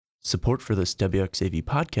Support for this WXAV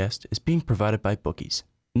podcast is being provided by Bookies,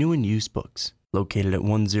 new and used books. Located at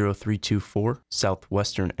 10324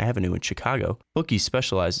 Southwestern Avenue in Chicago, Bookies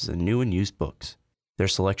specializes in new and used books. Their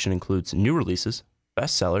selection includes new releases,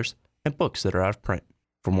 bestsellers, and books that are out of print.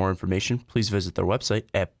 For more information, please visit their website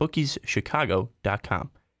at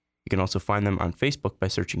bookieschicago.com. You can also find them on Facebook by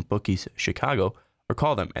searching Bookies Chicago or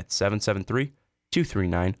call them at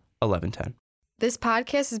 773-239-1110. This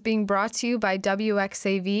podcast is being brought to you by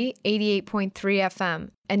WXAV 88.3 FM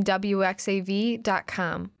and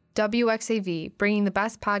WXAV.com. WXAV, bringing the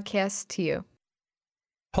best podcasts to you.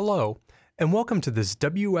 Hello, and welcome to this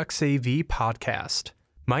WXAV podcast.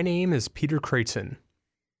 My name is Peter Creighton.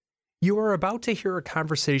 You are about to hear a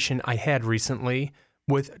conversation I had recently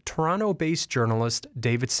with Toronto-based journalist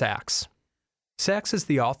David Sachs. Sachs is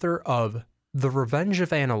the author of The Revenge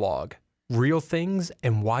of Analog, Real Things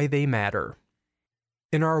and Why They Matter.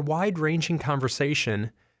 In our wide-ranging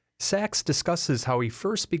conversation, Sachs discusses how he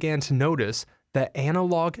first began to notice that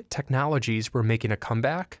analog technologies were making a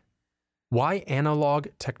comeback, why analog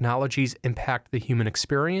technologies impact the human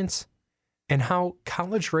experience, and how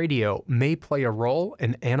college radio may play a role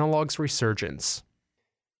in analog's resurgence.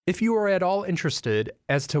 If you are at all interested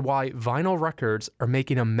as to why vinyl records are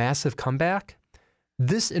making a massive comeback,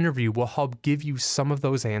 this interview will help give you some of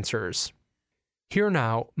those answers. Here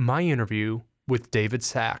now, my interview with David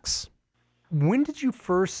Sachs. When did you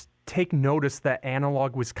first take notice that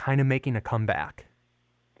analog was kind of making a comeback?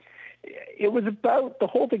 It was the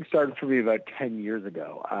whole thing started for me about 10 years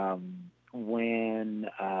ago when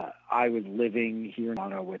I was living here in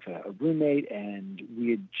Toronto with a roommate, and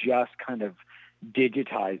we had just kind of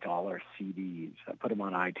digitized all our CDs, put them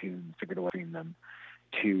on iTunes, figured a way to stream them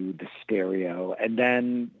to the stereo, and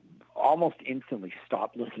then almost instantly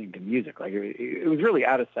stopped listening to music. Like it was really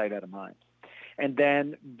out of sight, out of mind. And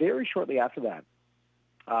then very shortly after that,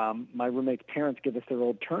 my roommate's parents gave us their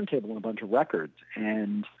old turntable and a bunch of records.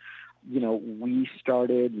 And, we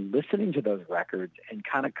started listening to those records and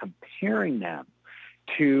kind of comparing them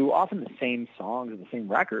to often the same songs and the same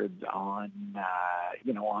records on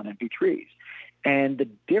MP3s. And the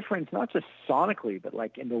difference, not just sonically, but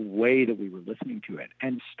like in the way that we were listening to it,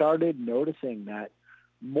 and started noticing that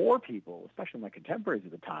more people, especially my contemporaries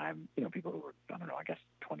at the time, people who were,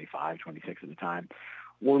 25, 26 at the time,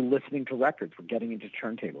 were listening to records. We're getting into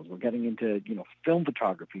turntables. We're getting into, film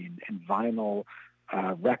photography and vinyl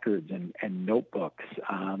records and notebooks,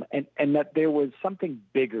 and that there was something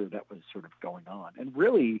bigger that was sort of going on. And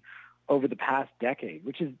really, over the past decade,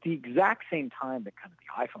 which is the exact same time that kind of the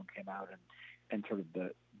iPhone came out and sort of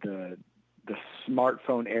the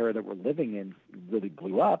smartphone era that we're living in really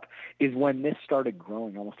blew up, is when this started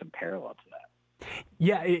growing almost in parallel to that.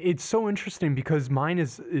 Yeah, it's so interesting because mine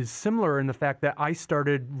is similar in the fact that I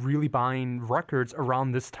started really buying records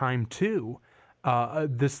around this time too.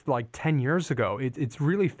 This like 10 years ago. It's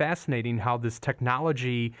really fascinating how this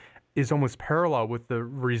technology is almost parallel with the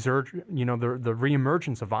the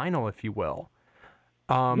reemergence of vinyl, if you will.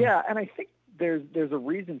 Yeah, and I think there's a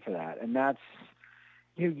reason for that, and that's,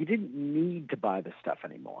 you didn't need to buy this stuff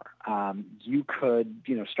anymore. You could,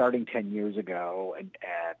 starting 10 years ago and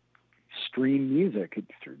stream music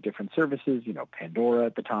through different services, Pandora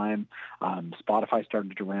at the time, Spotify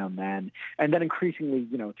started around then, and then increasingly,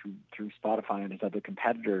 through Spotify and its other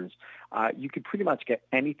competitors, you could pretty much get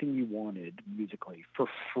anything you wanted musically for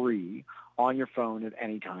free on your phone at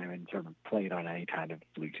any time and sort of play it on any kind of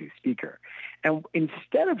Bluetooth speaker. And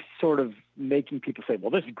instead of sort of making people say, well,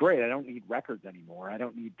 this is great, I don't need records anymore, I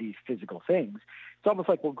don't need these physical things, it's almost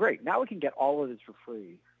like, well, great, now we can get all of this for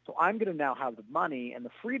free. So I'm going to now have the money and the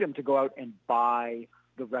freedom to go out and buy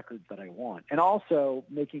the records that I want. And also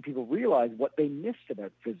making people realize what they missed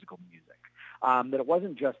about physical music. That it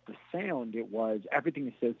wasn't just the sound, it was everything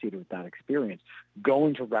associated with that experience.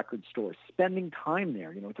 Going to record stores, spending time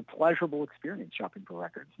there. It's a pleasurable experience shopping for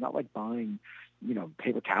records. It's not like buying,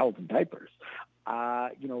 paper towels and diapers.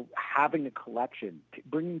 Having a collection,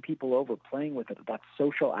 bringing people over, playing with it, that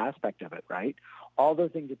social aspect of it, right? All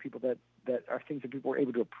those things are that are things that people were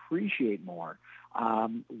able to appreciate more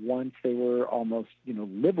once they were almost,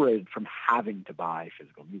 liberated from having to buy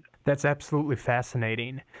physical music. That's absolutely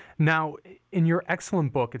fascinating. Now, in your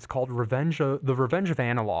excellent book, it's called The Revenge of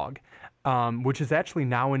Analog, which is actually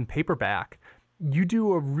now in paperback. You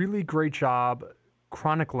do a really great job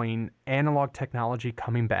chronicling analog technology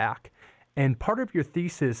coming back. And part of your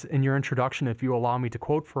thesis in your introduction, if you allow me to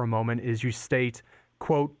quote for a moment, is you state,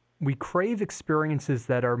 quote, "We crave experiences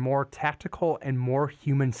that are more tactical and more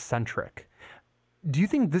human-centric." Do you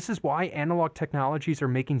think this is why analog technologies are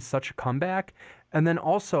making such a comeback? And then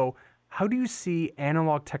also, How do you see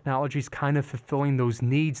analog technologies kind of fulfilling those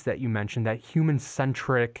needs that you mentioned, that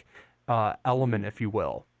human-centric element, if you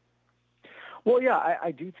will? Well, yeah,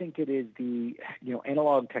 I do think it is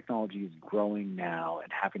analog technology is growing now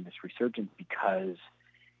and having this resurgence because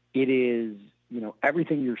it is,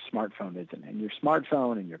 everything your smartphone is in. And your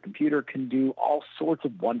smartphone and your computer can do all sorts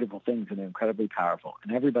of wonderful things, and they're incredibly powerful.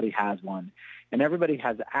 And everybody has one, and everybody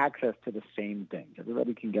has access to the same things.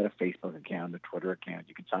 Everybody can get a Facebook account, a Twitter account.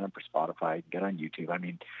 You can sign up for Spotify, you can get on YouTube. I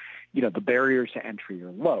mean, the barriers to entry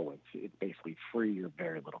are low. It's basically free or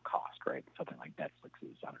very little cost, right? Something like Netflix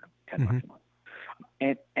is, I don't know, $10 a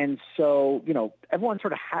month. And so, everyone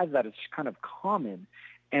sort of has that. It's kind of common.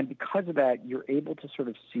 And because of that, you're able to sort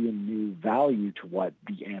of see a new value to what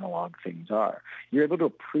the analog things are. You're able to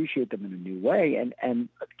appreciate them in a new way. And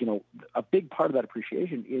a big part of that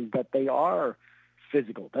appreciation is that they are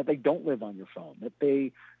physical, that they don't live on your phone, that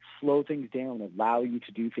they slow things down, allow you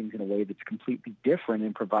to do things in a way that's completely different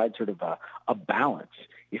and provide sort of a balance,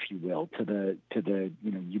 if you will, to the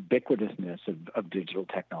ubiquitousness of digital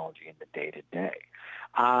technology in the day-to-day.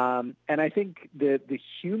 And I think the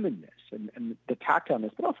humanness and the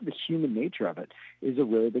tactileness, but also the human nature of it is a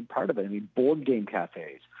really big part of it. I mean, board game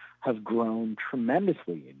cafes have grown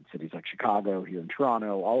tremendously in cities like Chicago, here in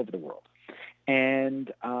Toronto, all over the world.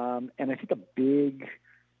 And I think a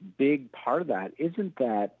big part of that isn't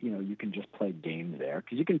that, you can just play games there,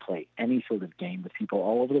 because you can play any sort of game with people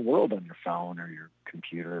all over the world on your phone or your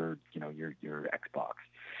computer, your Xbox.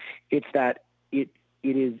 It's that it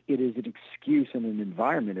is an excuse and an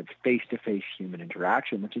environment of face-to-face human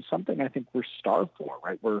interaction, which is something I think we're starved for,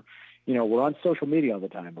 right? We're on social media all the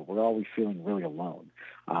time, but we're always feeling really alone.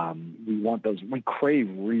 We crave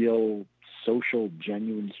real social,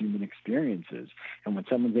 genuine human experiences. And when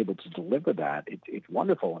someone's able to deliver that, it's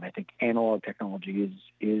wonderful. And I think analog technology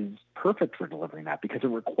is perfect for delivering that, because it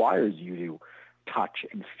requires you to touch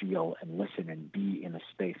and feel and listen and be in a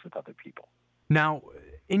space with other people. Now,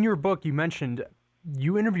 in your book, you mentioned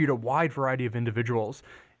you interviewed a wide variety of individuals,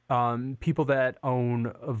 people that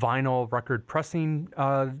own vinyl record pressing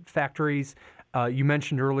factories. You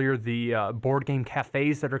mentioned earlier the board game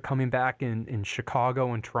cafes that are coming back in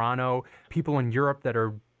Chicago and Toronto, people in Europe that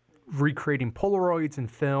are recreating Polaroids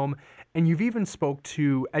and film, and you've even spoke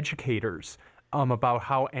to educators about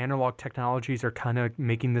how analog technologies are kind of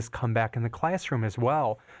making this comeback in the classroom as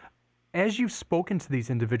well. As you've spoken to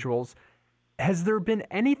these individuals, has there been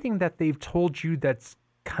anything that they've told you that's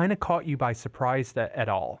kind of caught you by surprise at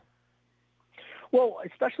all? Well,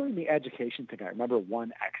 especially in the education thing, I remember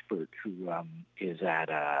one expert who is at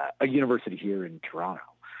a university here in Toronto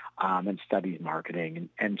and studies marketing,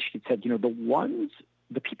 and she said,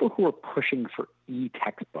 the people who are pushing for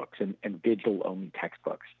e-textbooks and digital-only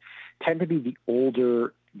textbooks tend to be the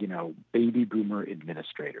older, baby boomer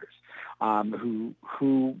administrators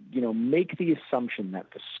who make the assumption that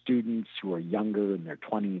the students who are younger in their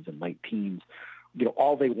 20s and late teens,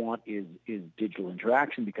 all they want is digital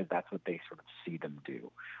interaction, because that's what they sort of see them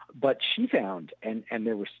do. But she found, and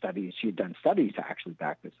there were studies, she had done studies to actually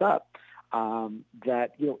back this up,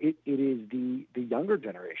 that, it is the younger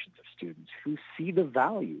generations of students who see the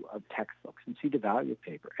value of textbooks and see the value of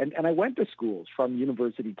paper. And I went to schools, from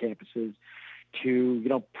university campuses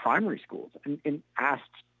to, primary schools, and asked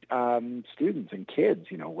students and kids,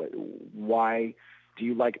 why do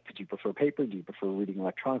you like it? Do you prefer paper? Do you prefer reading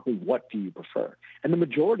electronically? What do you prefer? And the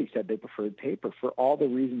majority said they preferred paper for all the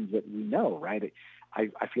reasons that we know, right? I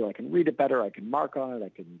feel I can read it better. I can mark on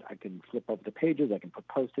it. I can flip over the pages. I can put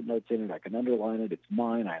Post-it notes in it. I can underline it. It's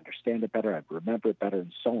mine. I understand it better. I remember it better,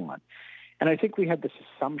 and so on. And I think we had this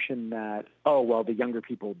assumption that, the younger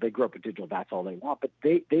people, they grew up with digital, that's all they want. But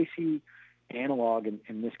they see analog,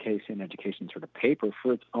 in this case in education, sort of paper,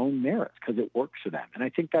 for its own merits, because it works for them. And I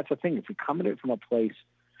think that's the thing. If we come at it from a place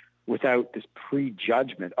without this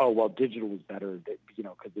prejudgment, digital is better,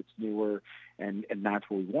 because it's newer and that's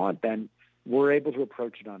what we want, then we're able to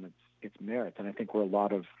approach it on its merits. And I think where a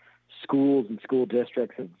lot of schools and school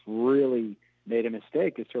districts have really made a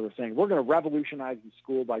mistake is sort of saying, we're going to revolutionize the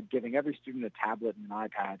school by giving every student a tablet and an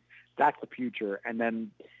iPad. That's the future. And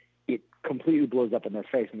then it completely blows up in their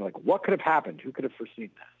face, and they're like, what could have happened? Who could have foreseen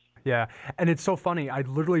this? Yeah, and it's so funny. I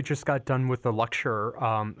literally just got done with the lecture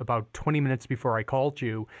about 20 minutes before I called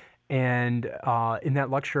you, and in that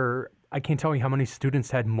lecture, I can't tell you how many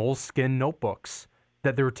students had Moleskine notebooks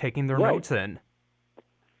that they were taking their notes in.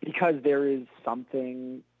 Because there is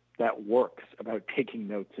something that works about taking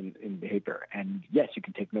notes in paper. And yes, you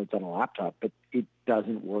can take notes on a laptop, but it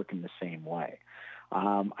doesn't work in the same way.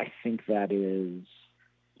 I think that is,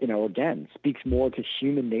 again, speaks more to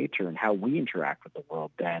human nature and how we interact with the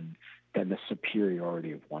world than the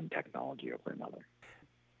superiority of one technology over another.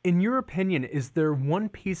 In your opinion, is there one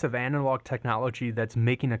piece of analog technology that's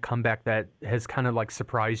making a comeback that has kind of like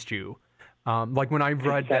surprised you? Like when I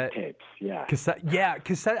read cassette tapes,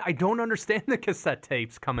 cassette. I don't understand the cassette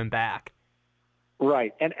tapes coming back.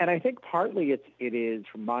 Right, and I think partly it is,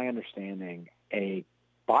 from my understanding, a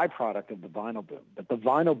byproduct of the vinyl boom. But the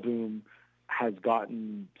vinyl boom has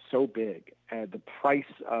gotten so big, the price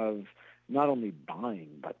of not only buying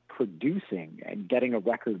but producing and getting a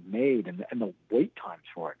record made, and the wait times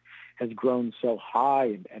for it has grown so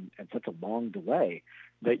high and such a long delay,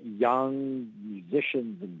 that young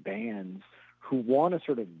musicians and bands who want to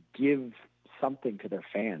sort of give something to their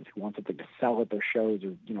fans, who want something to sell at their shows,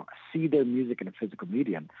 or see their music in a physical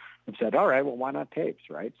medium, have said, all right, well, why not tapes,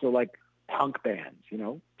 right? So like punk bands,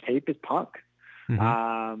 tape is punk.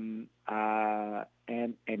 Mm-hmm.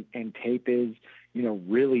 And tape is,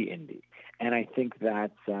 really indie. And I think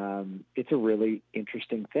that's it's a really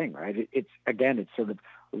interesting thing, right? It's sort of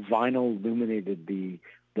vinyl illuminated the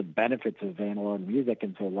benefits of analog music,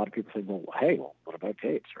 and so a lot of people say, well, hey, what about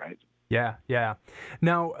tapes, right? Yeah.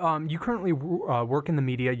 Now, you currently work in the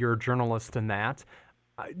media. You're a journalist in that.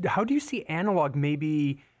 How do you see analog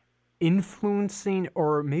maybe influencing,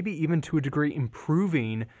 or maybe even to a degree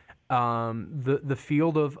improving, the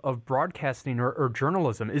field of broadcasting or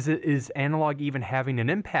journalism? Is analog even having an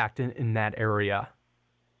impact in that area?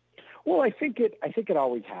 Well, I think it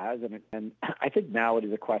always has, and I think now it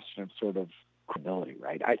is a question of sort of credibility,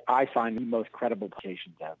 right? I find the most credible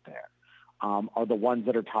publications out there are the ones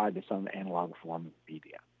that are tied to some analog form of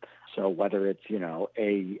media. So whether it's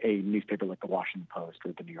a newspaper like the Washington Post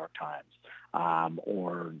or the New York Times,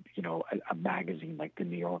 or a magazine like the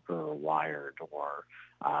New Yorker or Wired, or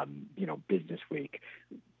Business Week,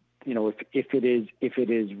 if it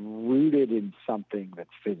is rooted in something that's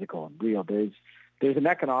physical and real, there's an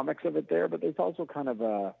economics of it there, but there's also kind of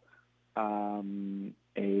a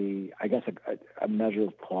measure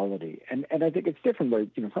of quality, and I think it's different where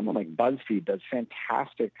someone like BuzzFeed does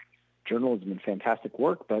fantastic journalism and fantastic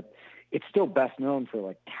work, but it's still best known for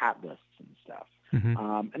like cat lists and stuff.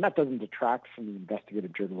 Mm-hmm. And that doesn't detract from the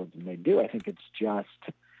investigative journalism they do. I think it's just,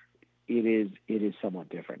 it is somewhat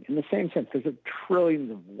different. In the same sense, there's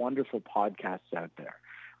trillions of wonderful podcasts out there,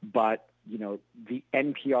 but the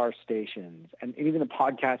NPR stations and even the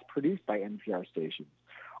podcasts produced by NPR stations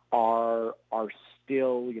are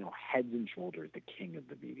still, heads and shoulders the king of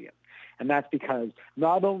the medium. And that's because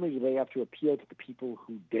not only do they have to appeal to the people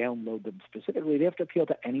who download them specifically, they have to appeal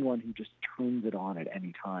to anyone who just turns it on at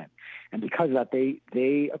any time. And because of that,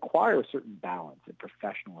 they acquire a certain balance and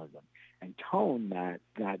professionalism and tone that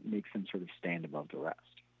makes them sort of stand above the rest.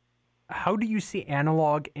 How do you see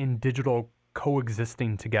analog and digital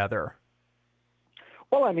coexisting together?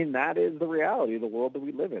 Well, I mean, that is the reality of the world that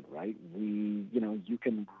we live in, right? You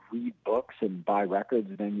can read books and buy records,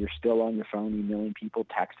 and then you're still on your phone emailing people,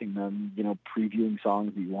 texting them, previewing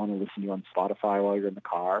songs that you want to listen to on Spotify while you're in the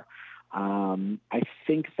car. I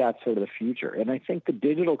think that's sort of the future. And I think the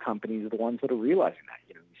digital companies are the ones that are realizing that.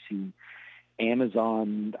 You see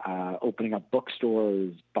Amazon opening up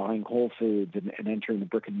bookstores, buying Whole Foods, and entering the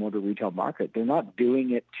brick and mortar retail market. They're not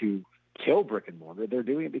doing it to kill brick and mortar. They're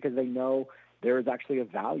doing it because they know there is actually a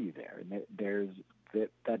value there, and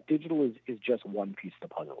that digital is just one piece of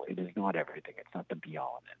the puzzle. It is not everything. It's not the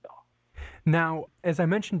be-all and end-all. Now, as I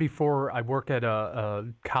mentioned before, I work at a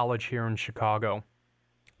college here in Chicago,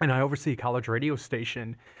 and I oversee a college radio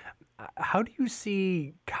station. How do you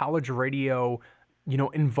see college radio,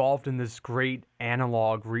 involved in this great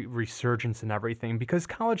analog resurgence and everything? Because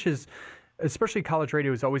especially college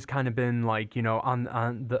radio, has always kind of been like, on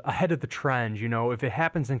the ahead of the trend. If it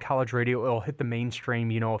happens in college radio, it'll hit the mainstream,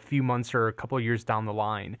 a few months or a couple of years down the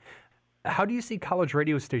line. How do you see college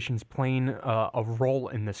radio stations playing a role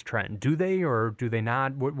in this trend? Do they or do they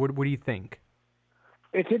not? What do you think?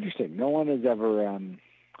 It's interesting. No one's ever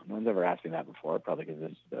asked me that before, probably because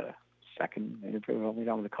this is the second interview I've only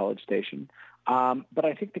done with a college station. But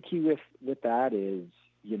I think the key with that is,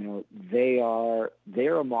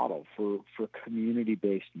 they're a model for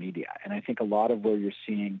community-based media. And I think a lot of where you're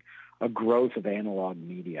seeing a growth of analog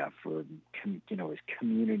media is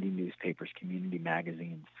community newspapers, community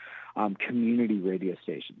magazines, community radio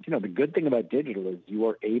stations. The good thing about digital is you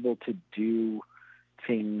are able to do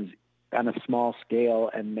things on a small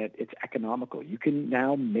scale and that it's economical. You can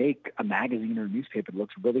now make a magazine or a newspaper that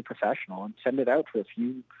looks really professional and send it out to a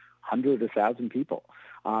few hundred or thousand people.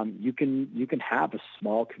 You can have a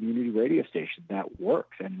small community radio station that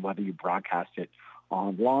works, and whether you broadcast it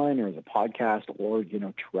online or as a podcast or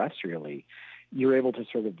terrestrially, you're able to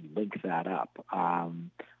sort of link that up.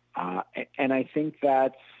 And I think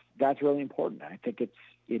that's that's really important. I think it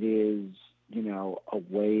is, a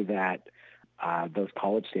way that those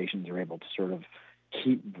college stations are able to sort of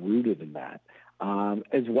keep rooted in that,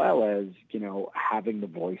 as well as, having the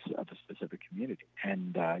voice of a specific community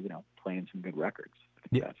and, playing some good records.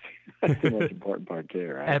 That's the most important part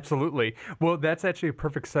too, right? Absolutely. Well, that's actually a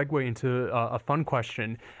perfect segue into a fun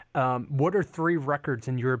question. What are 3 records,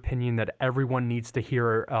 in your opinion, that everyone needs to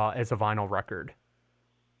hear as a vinyl record?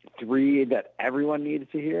 3 that everyone needs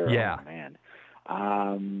to hear? Yeah. Oh, man.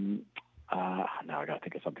 Now I got to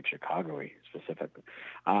think of something Chicago-y specifically.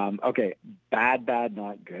 Okay, Bad Bad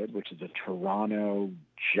Not Good, which is a Toronto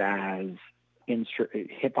jazz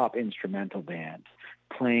hip-hop instrumental band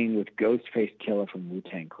playing with Ghostface Killah from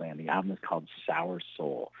Wu-Tang Clan. The album is called Sour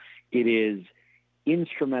Soul. It is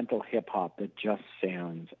instrumental hip-hop that just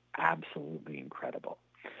sounds absolutely incredible.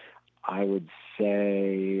 I would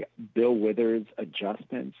say Bill Withers'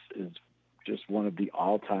 Adjustments is just one of the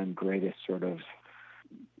all-time greatest sort of,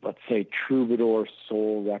 let's say, troubadour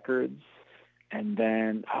soul records. And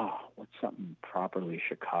then, what's something properly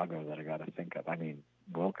Chicago that I got to think of? I mean,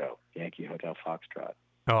 Wilco, Yankee Hotel Foxtrot.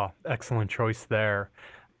 Oh, excellent choice there.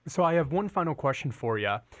 So I have one final question for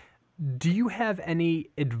you. Do you have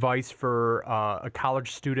any advice for a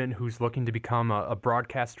college student who's looking to become a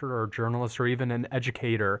broadcaster or a journalist or even an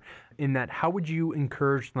educator, in that how would you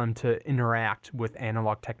encourage them to interact with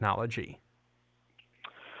analog technology?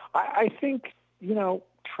 I think,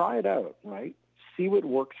 try it out, right? See what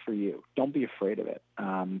works for you. Don't be afraid of it.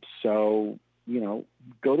 Go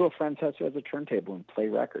to a friend's house who has a turntable and play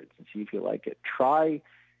records and see if you like it. Try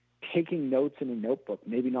taking notes in a notebook,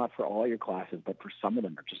 maybe not for all your classes, but for some of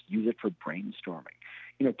them, or just use it for brainstorming.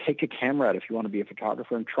 Take a camera out if you want to be a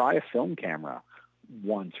photographer and try a film camera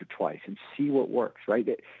once or twice and see what works, right?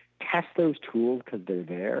 Test those tools because they're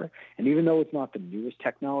there. And even though it's not the newest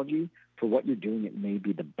technology, for what you're doing, it may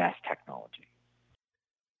be the best technology.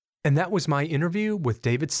 And that was my interview with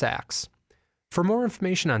David Sax. For more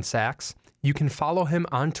information on Sax, you can follow him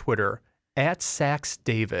on Twitter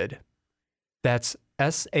 @SaxDavid. That's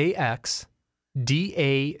SaxDavid.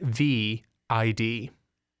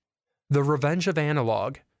 The Revenge of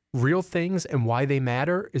Analog, Real Things and Why They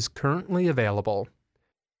Matter is currently available.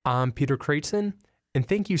 I'm Peter Creighton, and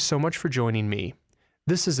thank you so much for joining me.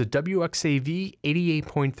 This is a WXAV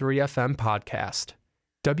 88.3 FM podcast.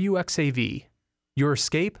 WXAV, your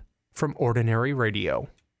escape from ordinary radio.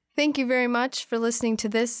 Thank you very much for listening to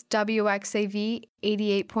this WXAV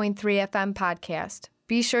 88.3 FM podcast.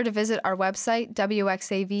 Be sure to visit our website,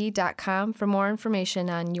 WXAV.com, for more information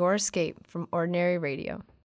on your escape from ordinary radio.